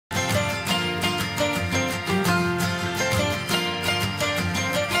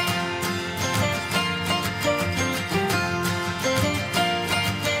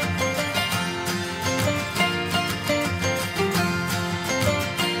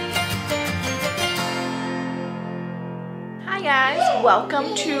guys,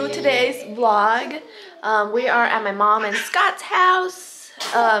 welcome to today's vlog. We are at my mom and Scott's house,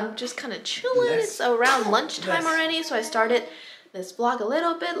 just kind of chilling. It's around lunchtime already, so I started this vlog a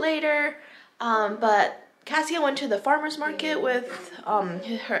little bit later. But Cassian went to the farmer's market with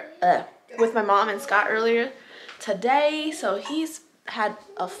with my mom and Scott earlier today, so he's had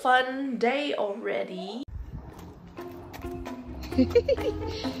a fun day already.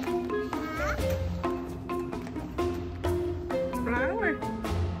 Flower.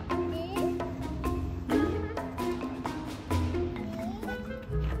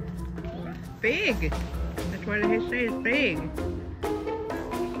 Big. That's why they say it's big.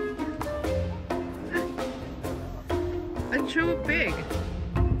 It's so big.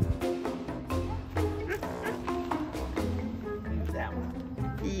 That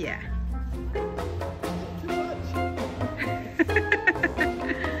one. Yeah.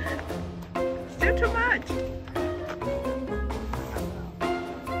 Still too much.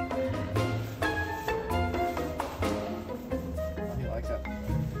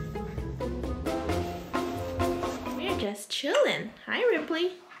 We're just chilling. Hi,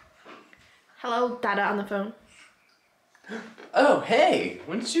 Ripley. Hello, Dada on the phone. Oh, hey!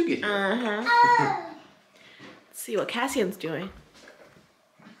 When did you get here? Let's see what Cassian's doing.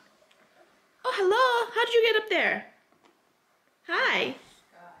 Oh, hello! How did you get up there? Hi.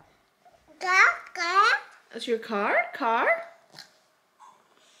 That's your car?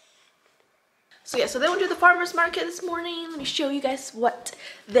 So yeah, so they went to the farmer's market this morning. Let me show you guys what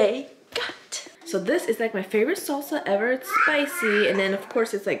they got. So this is like my favorite salsa ever. It's spicy, and then of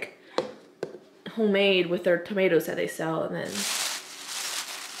course it's like homemade with their tomatoes that they sell, and then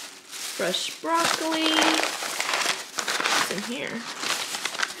fresh broccoli. What's in here?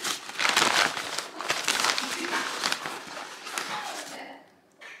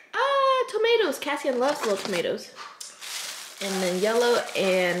 Tomatoes. Cassian loves little tomatoes. And then yellow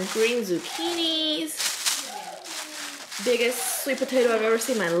and green zucchinis. Biggest sweet potato I've ever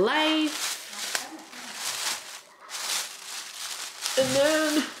seen in my life. And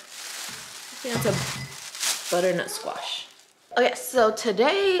then I think that's a butternut squash. Okay, so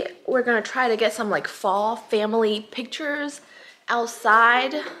today we're gonna try to get some like fall family pictures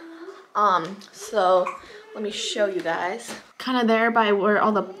outside. So let me show you guys. Kind of there by where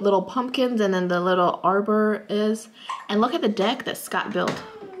all the little pumpkins and then the little arbor is. And look at the deck that Scott built.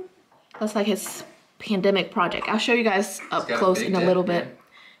 That's like his pandemic project. I'll show you guys up close in a little bit.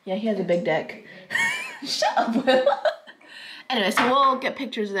 Yeah, he has a big deck. Shut up, Will. Anyway, so we'll get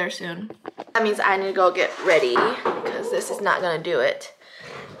pictures there soon. That means I need to go get ready because this is not gonna do it.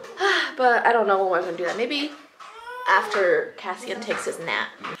 But I don't know when we're gonna do that. Maybe after Cassian takes his nap.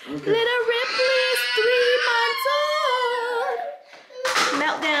 Okay. Little Ripley is 3 months old.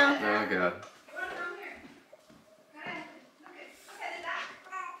 Meltdown. Oh god.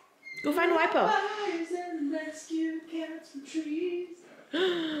 Go find waipo.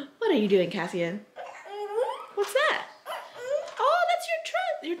 What are you doing, Cassian? What's that? Oh, that's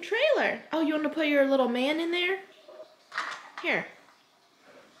your trailer. Oh, you want to put your little man in there? Here.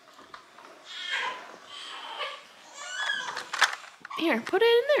 Here, put it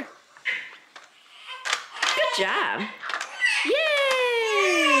in there. Good job.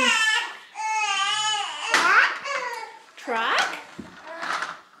 Yay! Truck?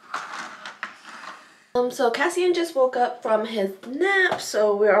 So Cassian just woke up from his nap,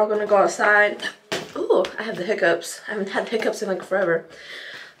 so we're all gonna go outside. Ooh, I have the hiccups. I haven't had hiccups in like forever.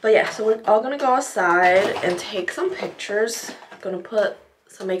 But yeah, so we're all gonna go outside and take some pictures. I'm gonna put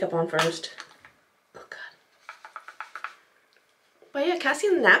some makeup on first. Oh god. But yeah,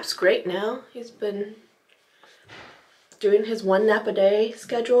 Cassian naps great now. He's been doing his 1 nap a day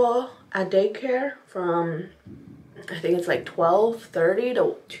schedule at daycare from, I think it's like 12:30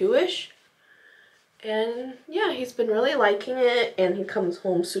 to 2-ish. And yeah, he's been really liking it, and he comes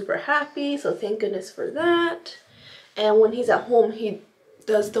home super happy, so thank goodness for that. And when he's at home, he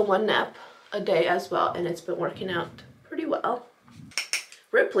does the 1 nap a day as well, and it's been working out pretty well.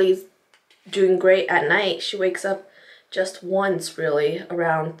 Ripley's doing great at night. She wakes up just once really,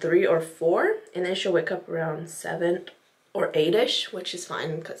 around 3 or 4, and then she'll wake up around 7 or 8-ish, which is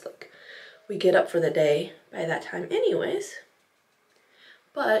fine because like we get up for the day by that time anyways.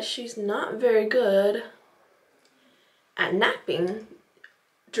 But she's not very good at napping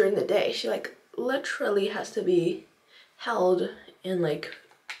during the day. She like literally has to be held and like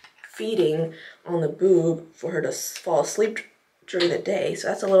feeding on the boob for her to fall asleep during the day. So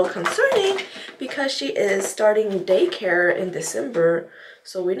that's a little concerning because she is starting daycare in December.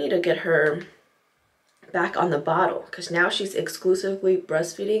 So we need to get her back on the bottle because now she's exclusively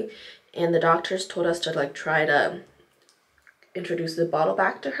breastfeeding, and the doctors told us to like try to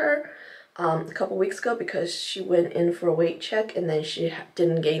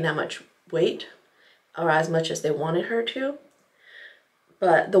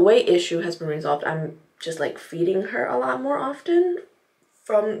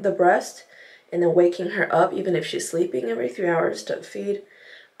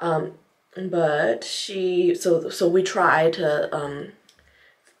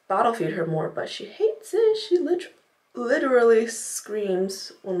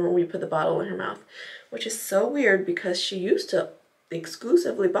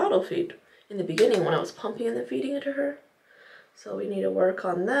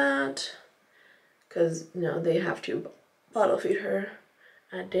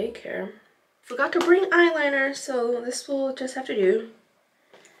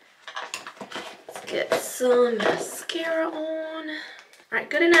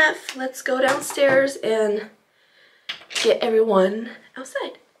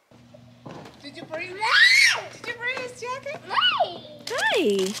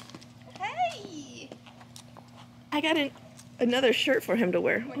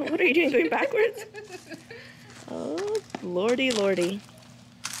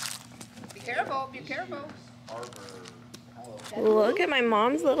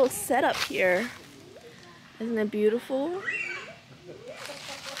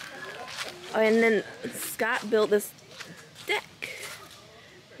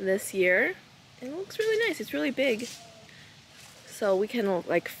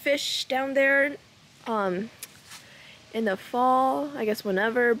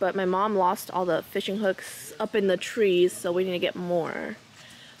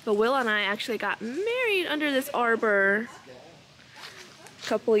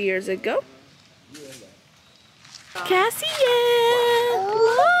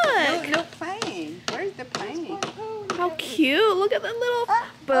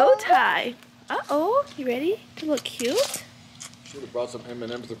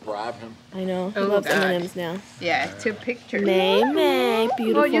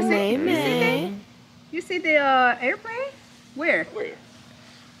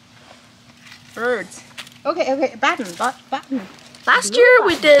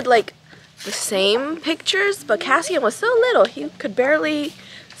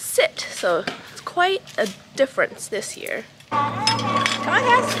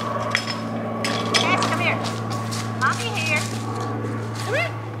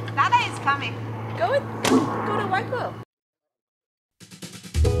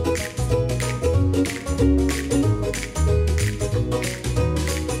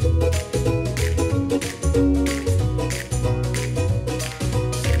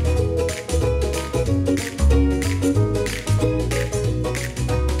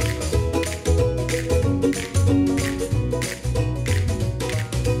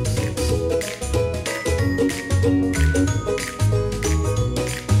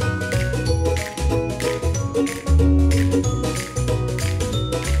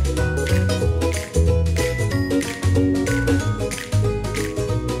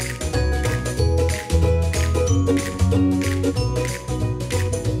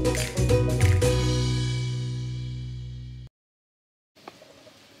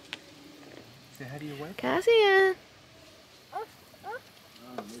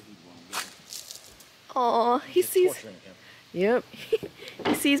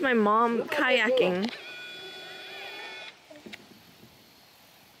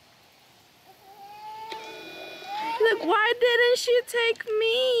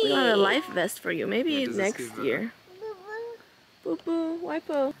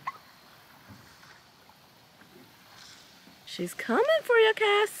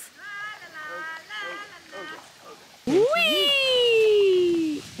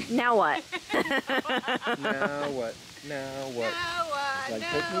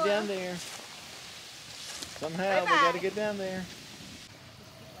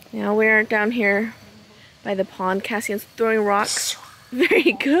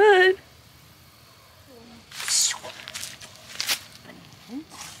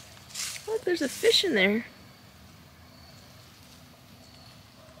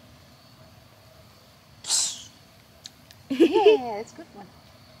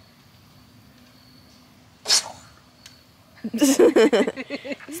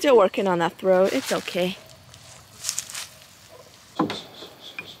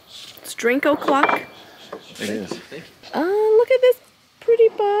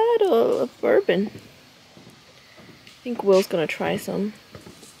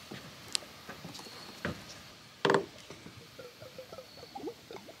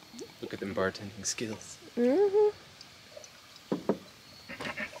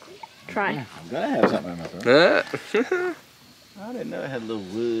Try. I'm gonna have something in my throat. Ah. I didn't know it had a little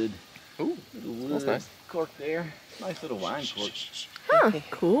wood. Ooh, Little wood smells nice. cork there. Nice little wine cork. Huh,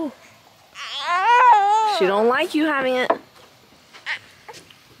 cool. She don't like you having it.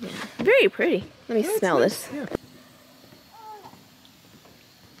 Yeah, very pretty. Let me smell this. Yeah.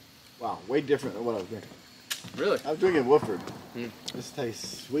 Wow, way different than what I was drinking. Really? I was drinking Woodford. This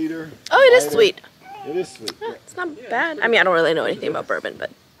tastes sweeter. Oh, it is lighter. sweet. It is sweet. Yeah, it's not bad. I mean, I don't really know anything about bourbon,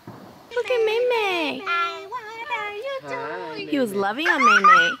 but look at Maymay. He was loving on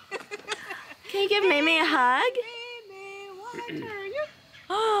Maymay. Can you give Maymay a hug?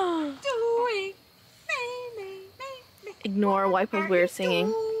 Oh. Ignore Waipo's weird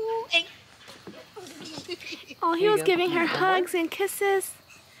singing. Oh, he was giving her hugs and kisses.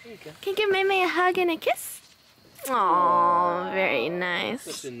 Can you give Maymay a hug and a kiss? Oh, very nice.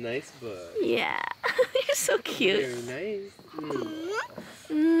 Such a nice bug. Yeah, you're so cute. Very nice.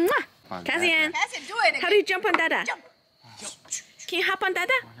 Mwah. Cassian, Cassian, do it. how do you jump on Dada? Can you hop on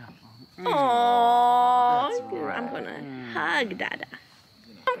Dada? Oh, I'm gonna hug Dada.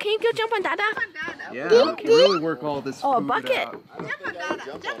 Can you go jump on Dada? Yeah, I can really work all this Oh, a food bucket. out. Jump on,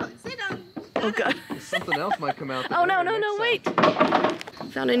 Dada. Jump on. Sit down. Oh god. Something else might come out. Oh no, no, no, wait.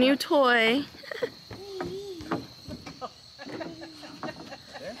 Found a new toy.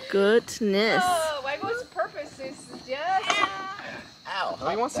 Goodness. Oh, Waipo's purpose is just... Ow. Oh,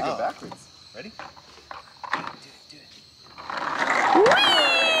 he wants to go backwards. Ready?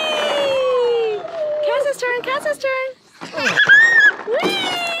 Whee! Cass's turn, Cass's turn.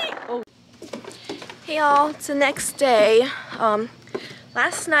 Whee! Oh. Hey y'all, it's the next day.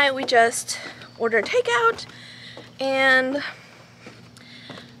 Last night we just ordered takeout and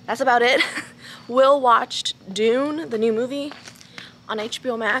that's about it. Will watched Dune, the new movie, on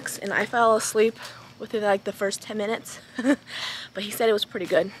HBO Max, and I fell asleep within like the first 10 minutes. But he said it was pretty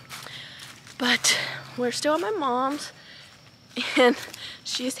good. But we're still at my mom's and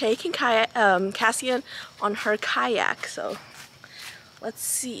she's taking Cassian on her kayak, so let's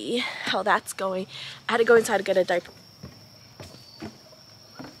see how that's going. I had to go inside to get a diaper.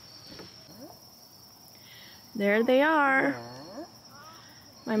 There they are.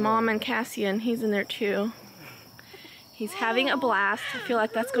 My mom and Cassian, he's in there too. He's having a blast. I feel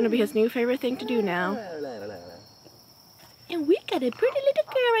like that's going to be his new favorite thing to do now. And we got a pretty little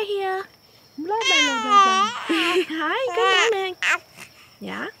girl right here. Blah, blah, blah, blah, blah. Hi, good morning.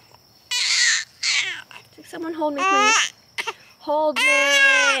 Yeah? Someone hold me, please. Hold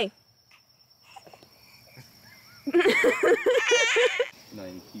me.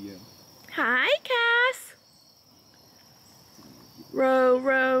 9 p.m. Hi, Cass. Row,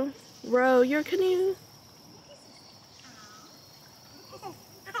 row, row your canoe.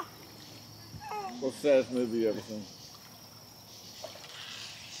 What's the saddest movie you ever seen?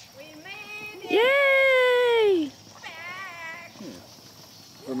 We made it Yay! back.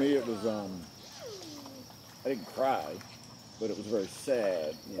 For me, it was I didn't cry, but it was very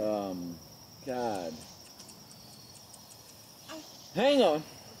sad. God. Hang on.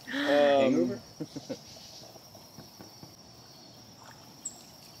 Hangover?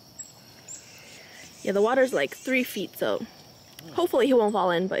 Yeah, the water's like 3 feet, so hopefully he won't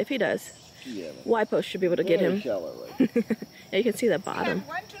fall in, but if he does, Yeah. Waipo should be able to get Very him. shallow, right? Yeah, you can see the We bottom. have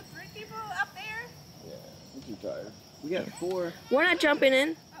 1, 2, 3 people up there. Yeah. I'm too tired. We got 4. We're not jumping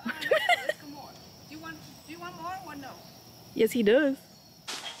in. Let's go more. Do you want more or no? Yes, he does.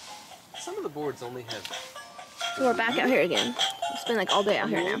 Some of the boards only have. So we're back out here again. We'll spend like all day out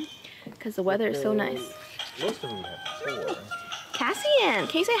here now because the weather is so nice. Most of them have 4. Cassian,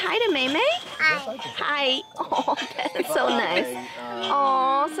 can you say hi to Maymay? Hi. Oh, that's so nice.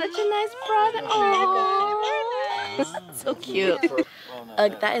 Oh, such a nice brother. Oh, so cute.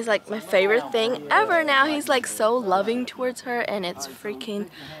 That is like my favorite thing ever now. He's like so loving towards her and it's freaking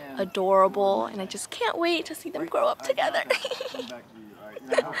adorable and I just can't wait to see them grow up together.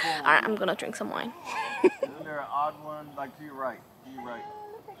 Alright, I'm gonna drink some wine. Isn't there an odd one, like to your right? To your right.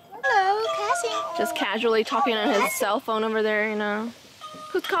 Hello, Cassian. Just casually talking on his cell phone over there, you know.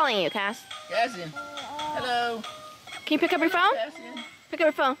 Who's calling you, Cass? Cassian. Hello. Can you pick up your phone? Cassian. Pick up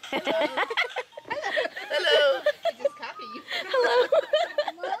your phone. Hello. I just copied you. Hello.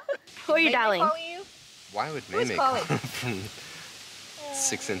 Who are you dialing? Calling you? Why would Who's Maymay calling? come from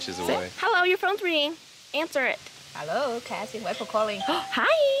 6 inches Say, away? hello, your phone's ringing. Answer it. Hello, Cassian. Waipo calling. Hi.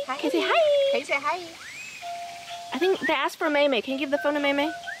 Hi. Can you say hi? Can you say hi? I think they asked for Maymay. Can you give the phone to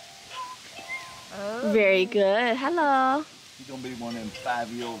Maymay? Oh. Very good. Hello. He's gonna be one of them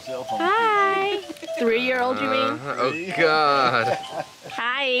 5-year-old cell phone Hi. 3-year-old, you mean? Oh God.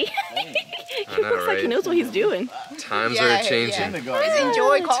 Hi. kids. He looks like he knows what he's doing. Times are changing. Just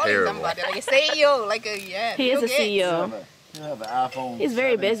enjoy calling Terrible. somebody like a CEO, like a He is a He'll CEO. have an iPhone. He's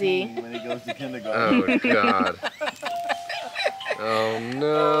very busy. 17 when he goes to kindergarten. Oh God. Oh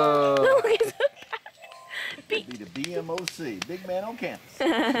no. It'll be the BMOC, Big Man on Campus.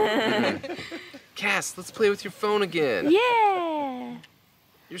 Cass, let's play with your phone again. Yeah.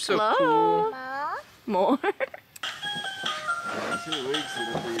 You're so Hello. cool. More. In 2 weeks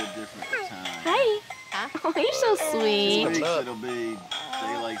it'll be a different time. Hi. Oh, you're so 2 sweet. weeks it'll be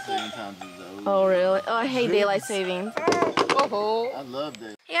daylight saving times is over. Oh, really? Oh, I hate daylight savings. Oh, I love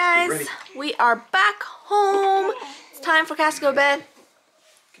that. Hey guys, we are back home. It's time for Cass to go to bed.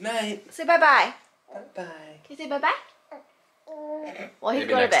 Good night. Say bye-bye. Bye. Can you say bye-bye? Well, he's Maybe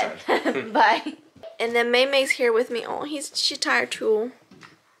going to next bed. Bye. And then May May's here with me. Oh, she's tired too.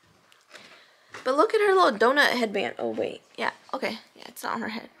 But look at her little donut headband. Oh, wait. Yeah, okay. Yeah, it's not on her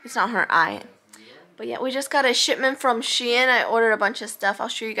head. It's not on her eye. But yeah, we just got a shipment from Shein. I ordered a bunch of stuff. I'll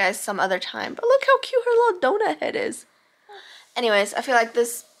show you guys some other time. But look how cute her little donut head is. Anyways, I feel like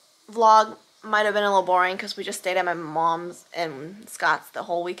this vlog might have been a little boring because we just stayed at my mom's and Scott's the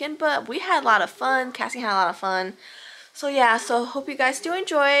whole weekend. But we had a lot of fun. Cassian had a lot of fun. So yeah, so hope you guys do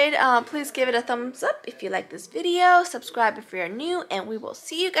enjoyed. Please give it a thumbs up if you like this video. Subscribe if you're new. And we will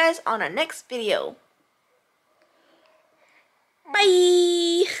see you guys on our next video.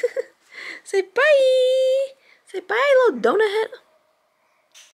 Bye. Say bye. Say bye, little donut head.